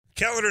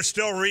Calendar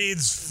still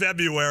reads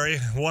February,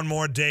 one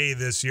more day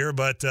this year,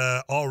 but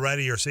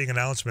already you're seeing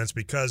announcements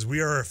because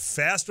we are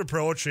fast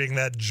approaching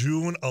that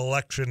June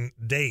election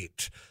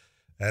date.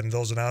 And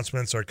those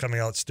announcements are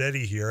coming out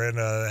steady here. And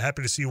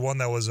happy to see one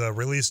that was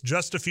released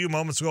just a few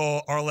moments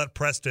ago. Arlette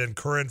Preston,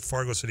 current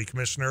Fargo City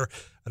Commissioner,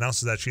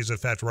 announces that she's in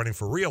fact running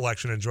for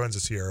re-election and joins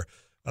us here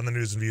on the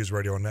News and Views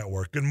Radio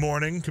Network. Good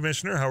morning,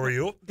 Commissioner. How are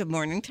you? Good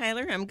morning,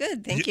 Tyler. I'm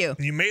good. Thank you.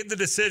 You made the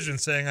decision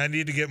saying, I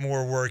need to get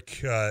more work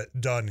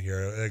done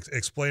here.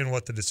 Explain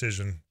what the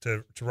decision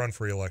to run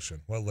for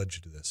re-election. What led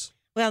you to this?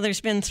 Well,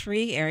 there's been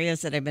 3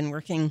 areas that I've been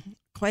working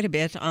quite a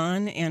bit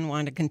on and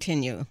want to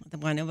continue.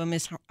 One of them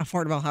is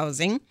affordable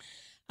housing.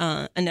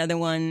 Another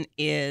one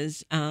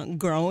is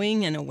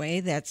growing in a way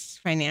that's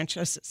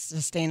financially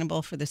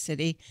sustainable for the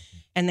city.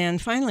 And then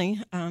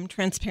finally,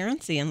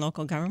 transparency in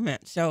local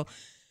government. So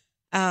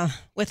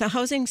with the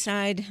housing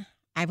side,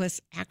 I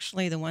was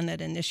actually the one that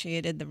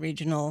initiated the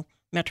regional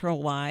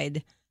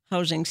metro-wide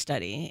housing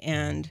study.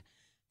 And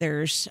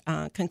there's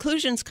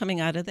conclusions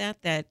coming out of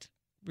that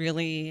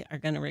really are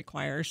going to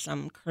require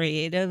some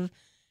creative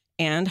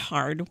and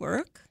hard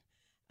work.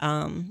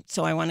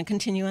 So I want to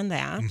continue on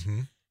that. Mm-hmm.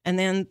 And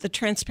then the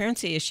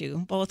transparency issue.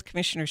 Both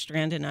Commissioner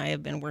Strand and I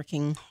have been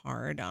working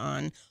hard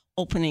on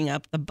opening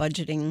up the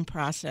budgeting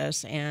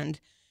process and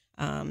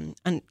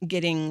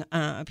getting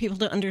people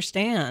to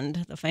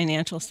understand the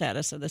financial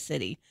status of the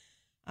city.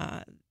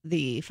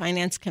 The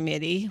Finance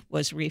Committee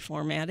was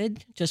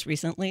reformatted just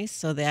recently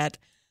so that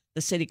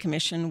the City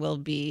Commission will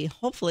be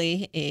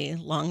hopefully a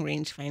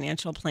long-range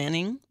financial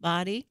planning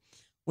body,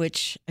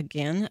 which,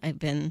 again, I've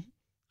been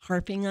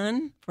harping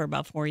on for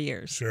about 4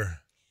 years. Sure.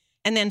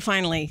 And then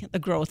finally, the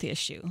growth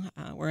issue.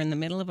 We're in the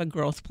middle of a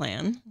growth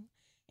plan,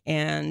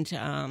 and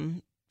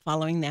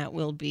following that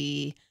will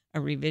be a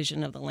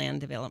revision of the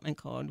Land Development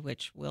Code,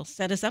 which will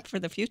set us up for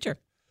the future.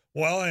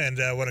 Well, and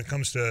when it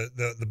comes to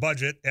the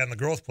budget and the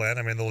growth plan,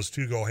 I mean, those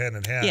two go hand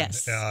in hand.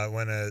 Yes.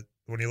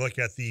 When you look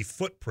at the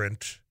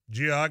footprint,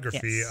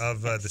 geography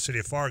of the city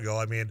of Fargo,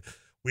 I mean,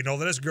 we know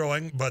that it's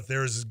growing, but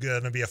there's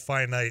going to be a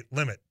finite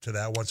limit to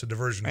that once a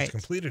diversion is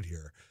completed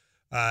here.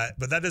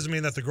 But that doesn't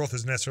mean that the growth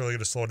is necessarily going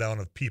to slow down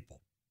of people.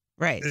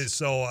 Right.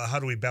 So how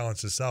do we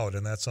balance this out?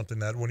 And that's something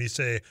that when you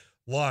say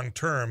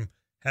long-term,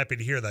 happy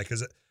to hear that,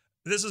 because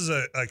this is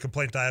a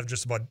complaint I have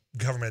just about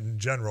government in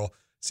general.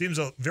 Seems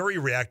very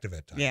reactive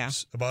at times. Yeah.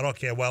 About,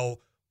 okay, well,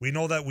 we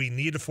know that we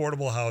need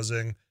affordable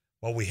housing.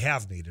 Well, we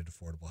have needed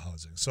affordable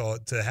housing. So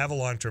to have a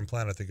long-term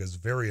plan, I think, is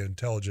very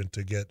intelligent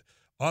to get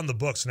on the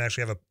books and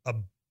actually have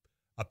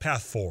a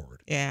path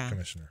forward,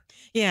 Commissioner.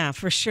 Yeah,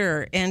 for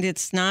sure. And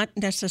it's not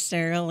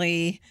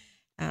necessarily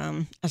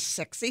a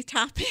sexy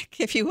topic,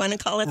 if you want to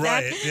call it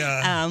that. Right,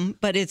 yeah.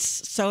 But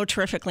it's so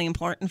terrifically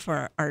important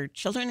for our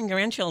children and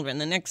grandchildren,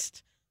 the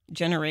next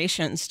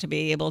generations, to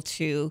be able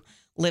to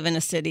live in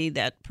a city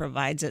that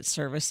provides its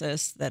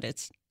services that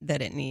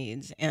it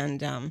needs.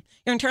 And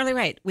you're entirely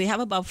right. We have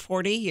about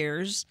 40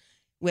 years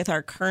with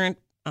our current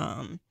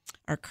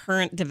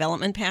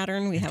development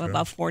pattern. We have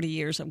about 40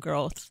 years of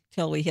growth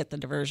till we hit the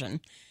diversion.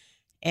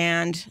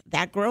 And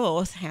that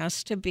growth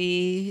has to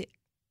be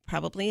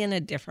probably in a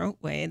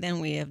different way than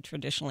we have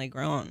traditionally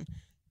grown.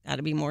 Got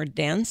to be more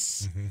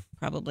dense,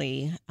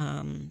 probably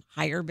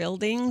higher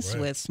buildings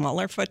with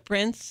smaller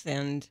footprints,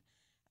 and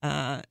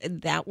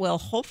that will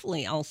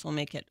hopefully also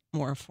make it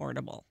more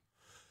affordable.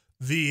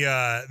 The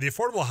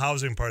affordable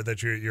housing part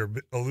that you're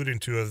alluding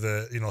to of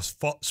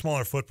the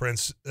smaller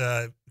footprints.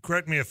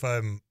 Correct me if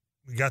I'm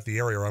got the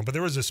area wrong, but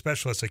there was a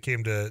specialist that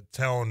came to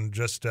town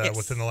just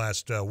within the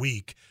last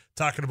week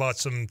talking about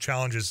some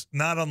challenges,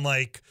 not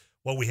unlike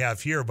what we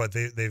have here, but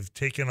they've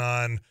taken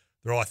on.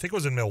 I think it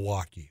was in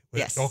Milwaukee.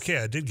 Yes. Okay,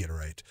 I did get it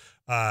right.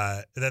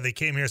 That they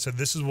came here and said,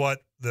 this is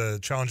what the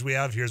challenge we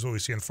have. Here's what we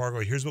see in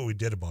Fargo. Here's what we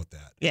did about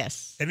that.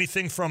 Yes.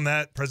 Anything from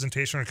that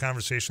presentation or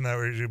conversation that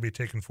would be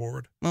taken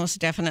forward? Most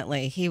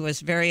definitely. He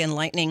was very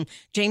enlightening.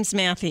 James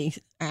Matthew,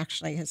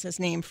 actually, is his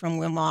name, from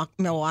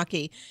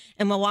Milwaukee.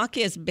 And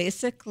Milwaukee has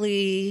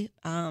basically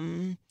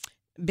been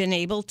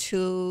able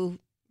to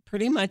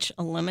pretty much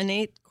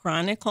eliminate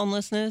chronic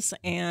homelessness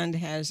and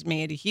has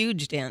made a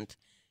huge dent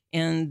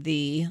in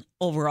the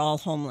overall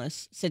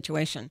homeless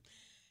situation.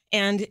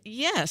 And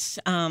yes,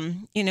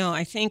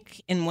 I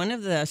think in one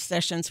of the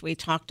sessions we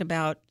talked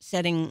about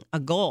setting a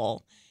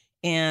goal,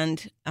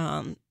 and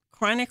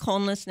chronic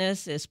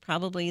homelessness is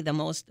probably the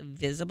most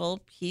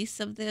visible piece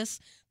of this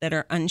that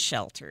are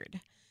unsheltered.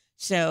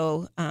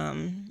 So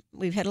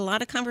we've had a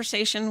lot of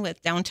conversation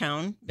with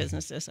downtown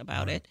businesses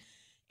about it.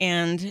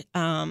 And,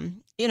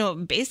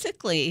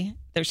 basically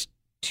there's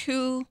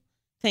 2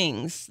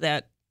 things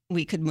that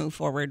we could move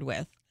forward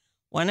with.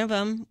 One of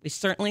them, we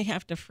certainly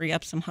have to free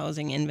up some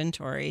housing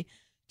inventory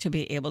to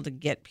be able to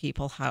get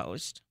people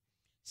housed.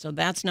 So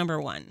that's number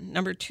 1.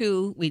 Number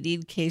 2, we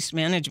need case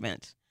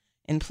management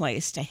in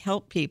place to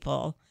help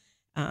people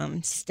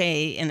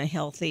stay in a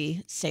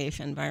healthy, safe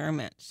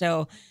environment.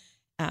 So,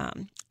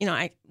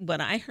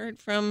 what I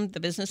heard from the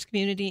business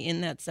community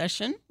in that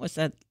session was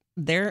that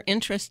they're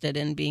interested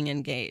in being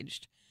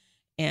engaged.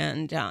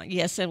 And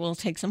yes, it will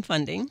take some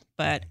funding,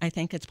 but I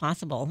think it's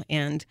possible.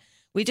 And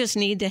we just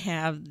need to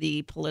have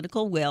the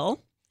political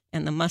will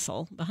and the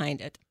muscle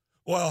behind it.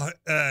 Well,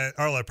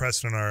 Arlette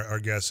Preston, our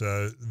guest,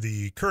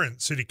 the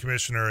current city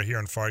commissioner here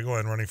in Fargo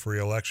and running for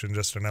re-election,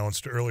 just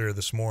announced earlier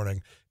this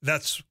morning.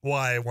 That's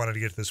why I wanted to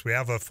get to this. We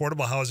have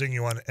affordable housing.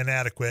 You want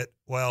inadequate.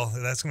 Well,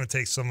 that's going to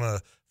take some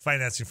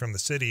financing from the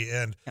city.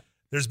 And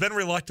there's been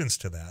reluctance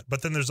to that.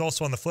 But then there's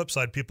also on the flip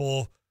side,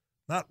 people,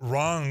 not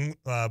wrong,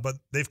 but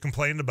they've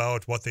complained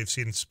about what they've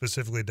seen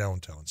specifically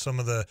downtown. Some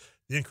of the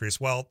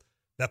increase. Well,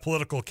 that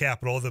political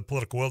capital, the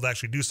political will to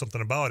actually do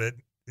something about it,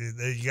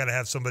 you got to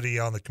have somebody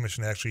on the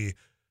commission actually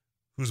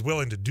who's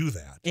willing to do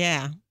that.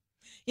 Yeah.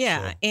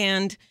 So.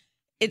 And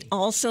it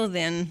also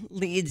then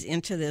leads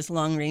into this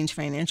long-range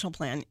financial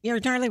plan. You're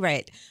entirely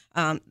right.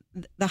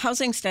 The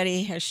housing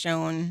study has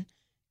shown,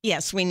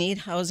 yes, we need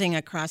housing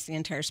across the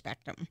entire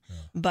spectrum. Yeah.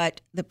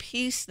 But the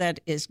piece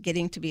that is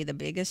getting to be the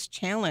biggest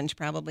challenge,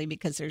 probably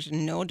because there's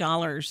no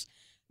dollars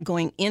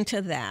going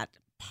into that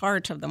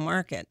part of the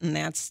market, and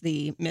that's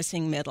the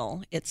missing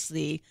middle. It's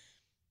the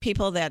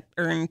people that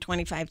earn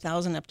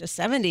 $25,000 up to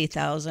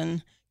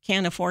 $70,000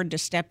 can't afford to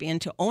step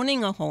into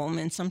owning a home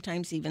and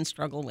sometimes even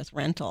struggle with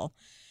rental.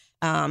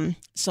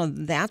 So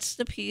that's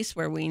the piece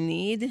where we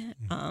need,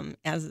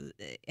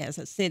 as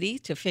a city,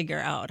 to figure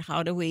out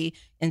how do we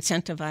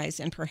incentivize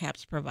and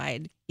perhaps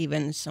provide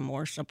even some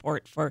more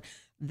support for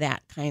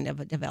that kind of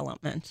a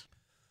development.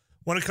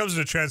 When it comes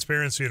to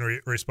transparency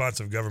and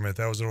responsive government,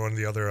 that was one of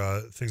the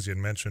other things you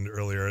had mentioned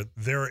earlier.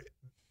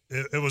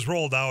 It was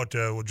rolled out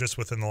just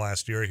within the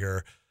last year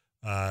here.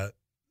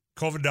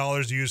 COVID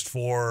dollars used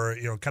for,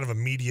 kind of a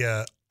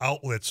media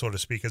outlet, so to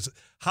speak, is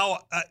how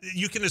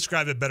you can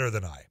describe it better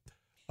than I.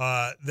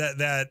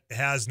 That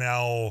has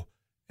now,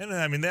 and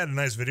I mean, they had a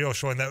nice video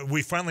showing that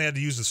we finally had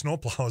to use the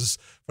snowplows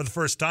for the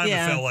first time.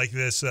 Yeah. It felt like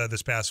this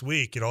past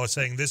week,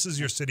 saying this is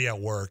your city at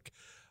work.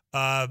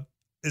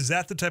 Is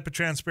that the type of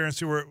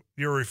transparency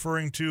you're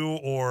referring to,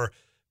 or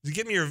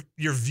give me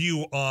your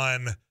view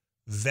on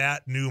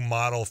that new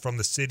model from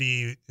the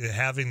city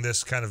having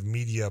this kind of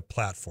media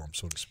platform,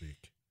 so to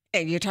speak?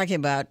 You're talking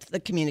about the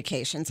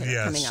communications that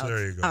are coming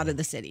out of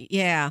the city.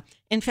 Yeah.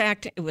 In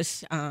fact, it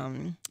was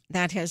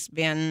that has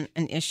been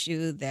an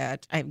issue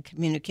that I've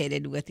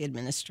communicated with the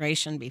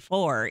administration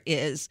before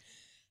is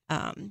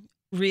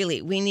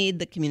really we need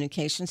the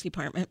communications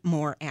department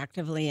more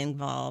actively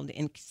involved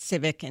in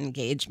civic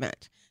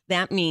engagement.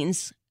 That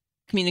means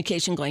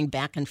communication going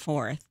back and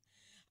forth.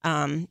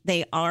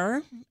 They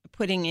are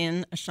putting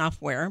in a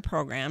software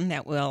program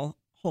that will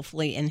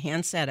hopefully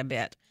enhance that a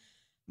bit.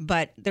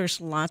 But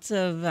there's lots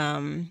of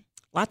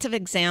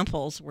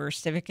examples where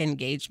civic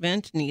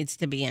engagement needs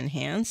to be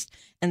enhanced,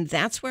 and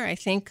that's where I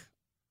think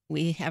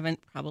we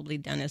haven't probably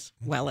done as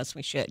well as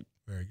we should.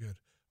 Very good.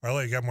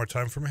 Arlette, you got more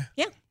time for me?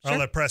 Yeah, sure.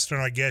 Arlette Preston,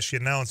 I guess she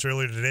announced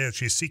earlier today that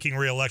she's seeking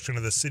re-election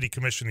to the city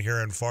commission here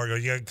in Fargo.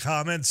 You got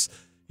comments?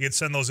 You can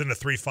send those into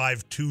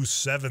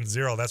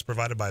 35270. That's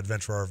provided by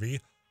Adventure RV.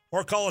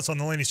 Or call us on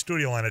the Laney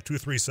studio line at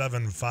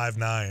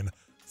 237-5948.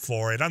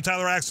 I'm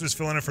Tyler Axel,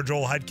 filling in for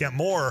Joel Heidkamp.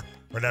 More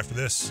right after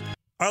this.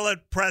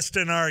 Arlette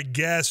Preston, our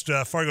guest,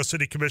 Fargo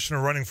City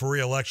Commissioner running for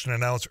re-election,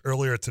 announced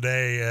earlier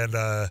today.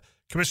 And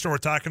Commissioner, we're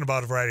talking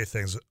about a variety of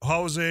things.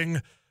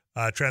 Housing,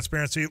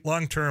 transparency,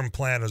 long-term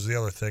plan is the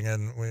other thing.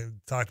 And we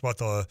talked about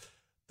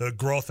the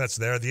growth that's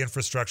there, the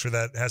infrastructure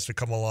that has to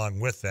come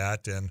along with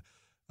that. And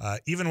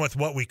even with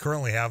what we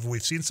currently have,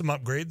 we've seen some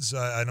upgrades.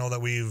 I know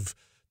that we've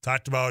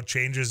talked about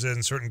changes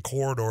in certain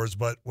corridors,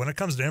 but when it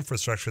comes to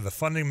infrastructure, the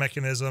funding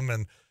mechanism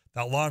and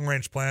that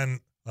long-range plan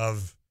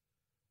of,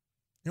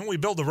 we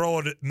build the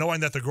road knowing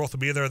that the growth will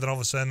be there, then all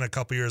of a sudden a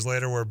couple years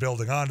later we're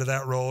building onto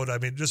that road. I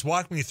mean, just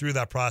walk me through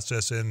that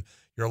process in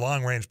your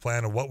long-range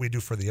plan of what we do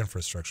for the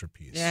infrastructure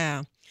piece.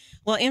 Yeah.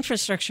 Well,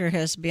 infrastructure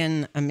has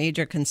been a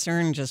major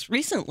concern just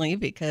recently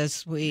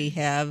because we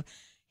have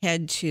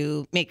had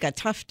to make a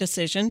tough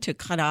decision to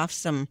cut off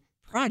some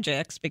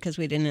projects because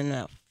we didn't have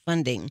enough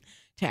funding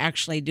to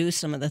actually do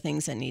some of the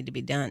things that need to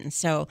be done.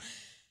 So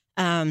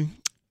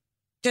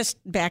just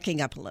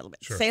backing up a little bit.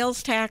 Sure.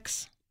 Sales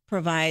tax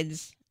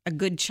provides a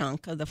good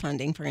chunk of the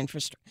funding for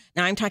infrastructure.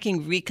 Now I'm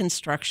talking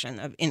reconstruction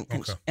of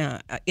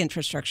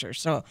infrastructure.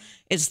 So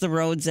it's the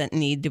roads that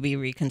need to be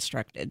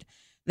reconstructed.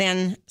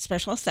 Then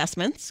special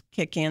assessments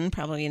kick in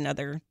probably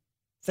another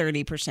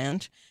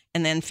 30%,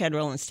 and then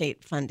federal and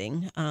state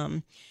funding.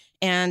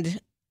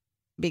 And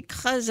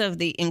because of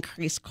the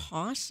increased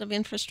costs of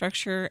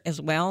infrastructure,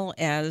 as well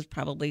as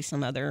probably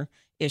some other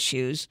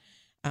issues,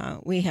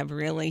 we have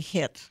really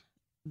hit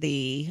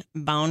the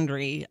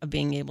boundary of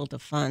being able to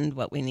fund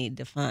what we need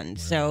to fund. Right.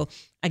 So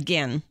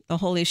again, the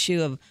whole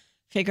issue of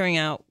figuring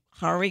out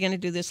how are we going to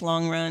do this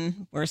long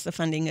run, where's the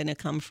funding going to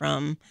come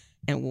from,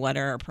 and what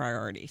are our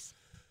priorities?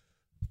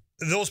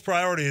 Those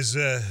priorities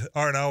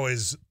aren't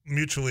always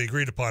mutually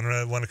agreed upon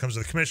when it comes to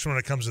the commission, when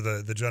it comes to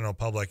the general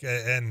public.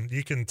 And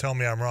you can tell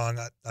me I'm wrong.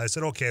 I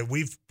said, okay,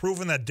 we've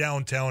proven that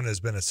downtown has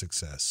been a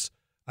success.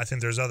 I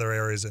think there's other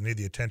areas that need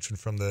the attention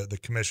from the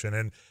commission.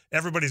 And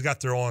everybody's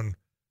got their own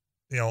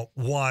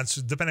wants,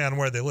 depending on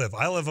where they live.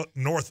 I live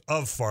north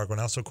of Fargo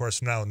now, so of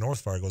course now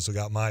North Fargo's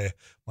got my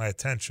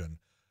attention.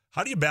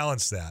 How do you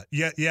balance that?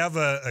 You have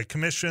a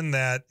commission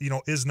that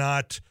is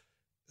not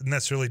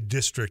necessarily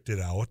districted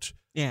out,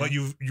 but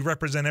you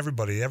represent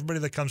everybody. Everybody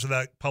that comes to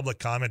that public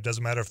comment,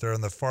 doesn't matter if they're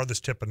on the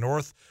farthest tip of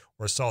North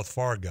or South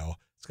Fargo.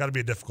 It's got to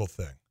be a difficult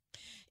thing.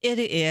 It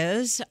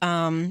is,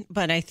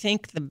 but I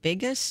think the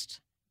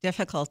biggest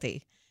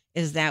difficulty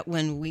is that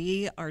when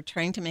we are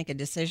trying to make a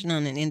decision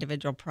on an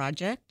individual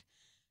project,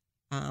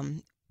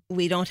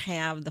 we don't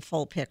have the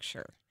full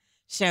picture.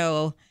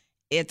 So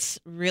it's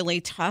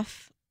really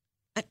tough.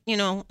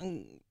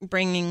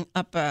 Bringing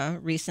up a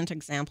recent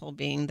example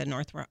being the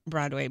North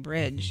Broadway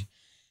Bridge,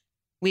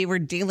 we were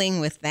dealing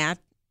with that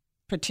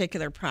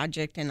particular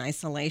project in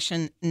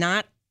isolation,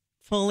 not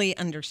fully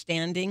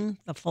understanding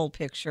the full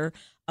picture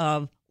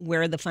of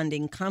where the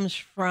funding comes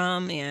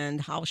from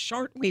and how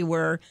short we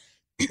were.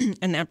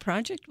 And that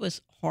project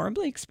was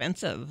horribly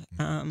expensive.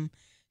 I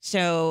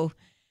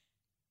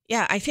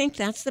think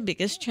that's the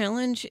biggest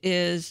challenge,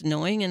 is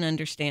knowing and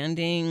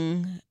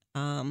understanding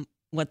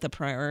what the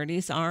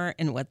priorities are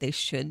and what they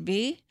should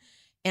be.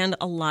 And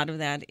a lot of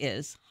that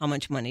is how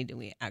much money do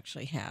we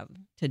actually have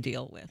to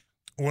deal with.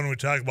 When we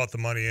talk about the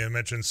money, you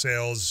mentioned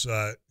sales,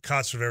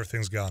 cost of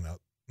everything's gone up.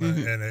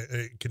 And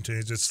it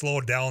continues. It's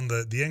slowed down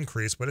the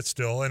increase, but it's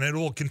still, and it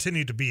will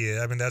continue to be.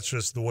 I mean, that's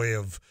just the way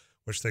of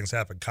which things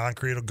happen.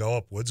 Concrete will go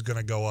up. Wood's going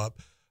to go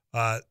up.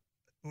 When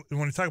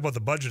you talk about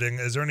the budgeting,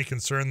 is there any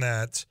concern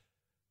that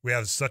we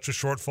have such a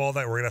shortfall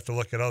that we're going to have to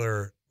look at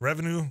other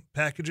revenue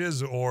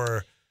packages,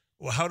 or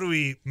how do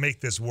we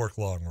make this work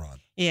long run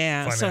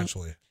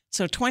financially?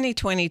 So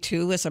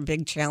 2022 was a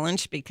big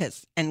challenge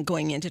and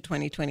going into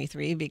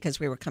 2023 because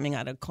we were coming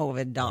out of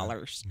COVID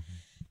dollars.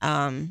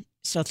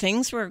 So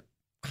things were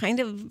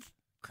kind of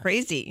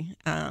crazy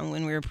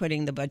when we were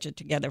putting the budget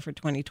together for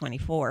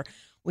 2024.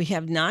 We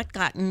have not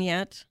gotten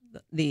yet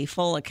the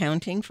full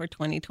accounting for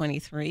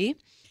 2023.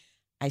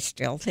 I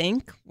still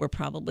think we're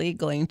probably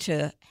going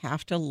to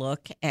have to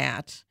look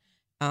at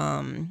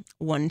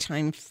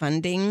one-time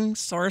funding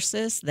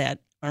sources that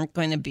aren't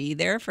going to be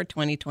there for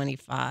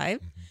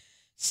 2025.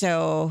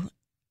 So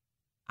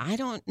I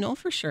don't know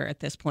for sure at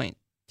this point,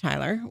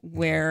 Tyler,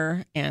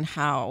 where and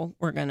how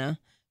we're going to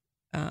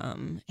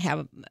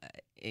have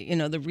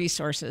the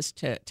resources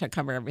to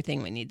cover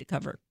everything we need to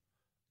cover.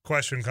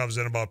 Question comes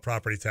in about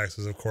property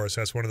taxes, of course.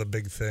 That's one of the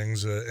big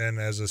things. And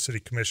as a city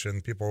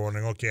commission, people are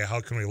wondering, okay, how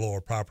can we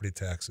lower property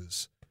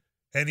taxes?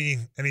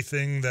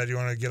 Anything that you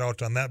want to get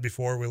out on that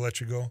before we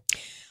let you go?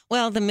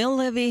 Well, the mill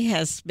levy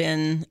has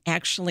been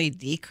actually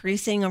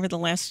decreasing over the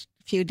last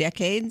few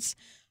decades.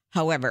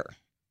 However,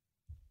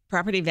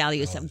 property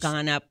values have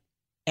gone up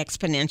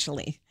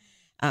exponentially.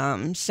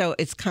 So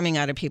it's coming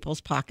out of people's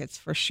pockets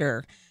for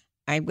sure.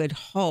 I would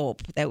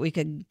hope that we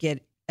could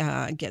get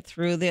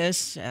through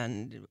this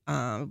and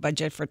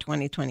budget for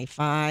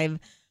 2025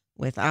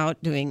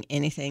 without doing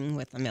anything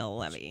with the mill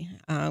levy.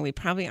 We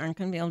probably aren't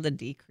going to be able to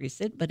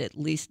decrease it, but at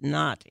least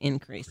not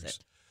increase it.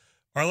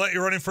 Arlette,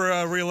 you're running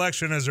for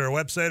re-election. Is there a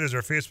website? Is there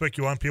a Facebook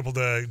you want people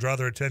to draw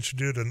their attention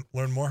to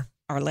learn more?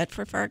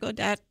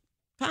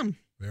 ArletteForFargo.com.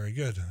 Very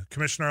good.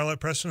 Commissioner Arlette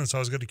Preston, it's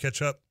always good to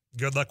catch up.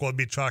 Good luck. We'll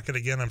be talking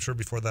again, I'm sure,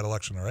 before that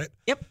election, all right?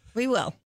 Yep, we will.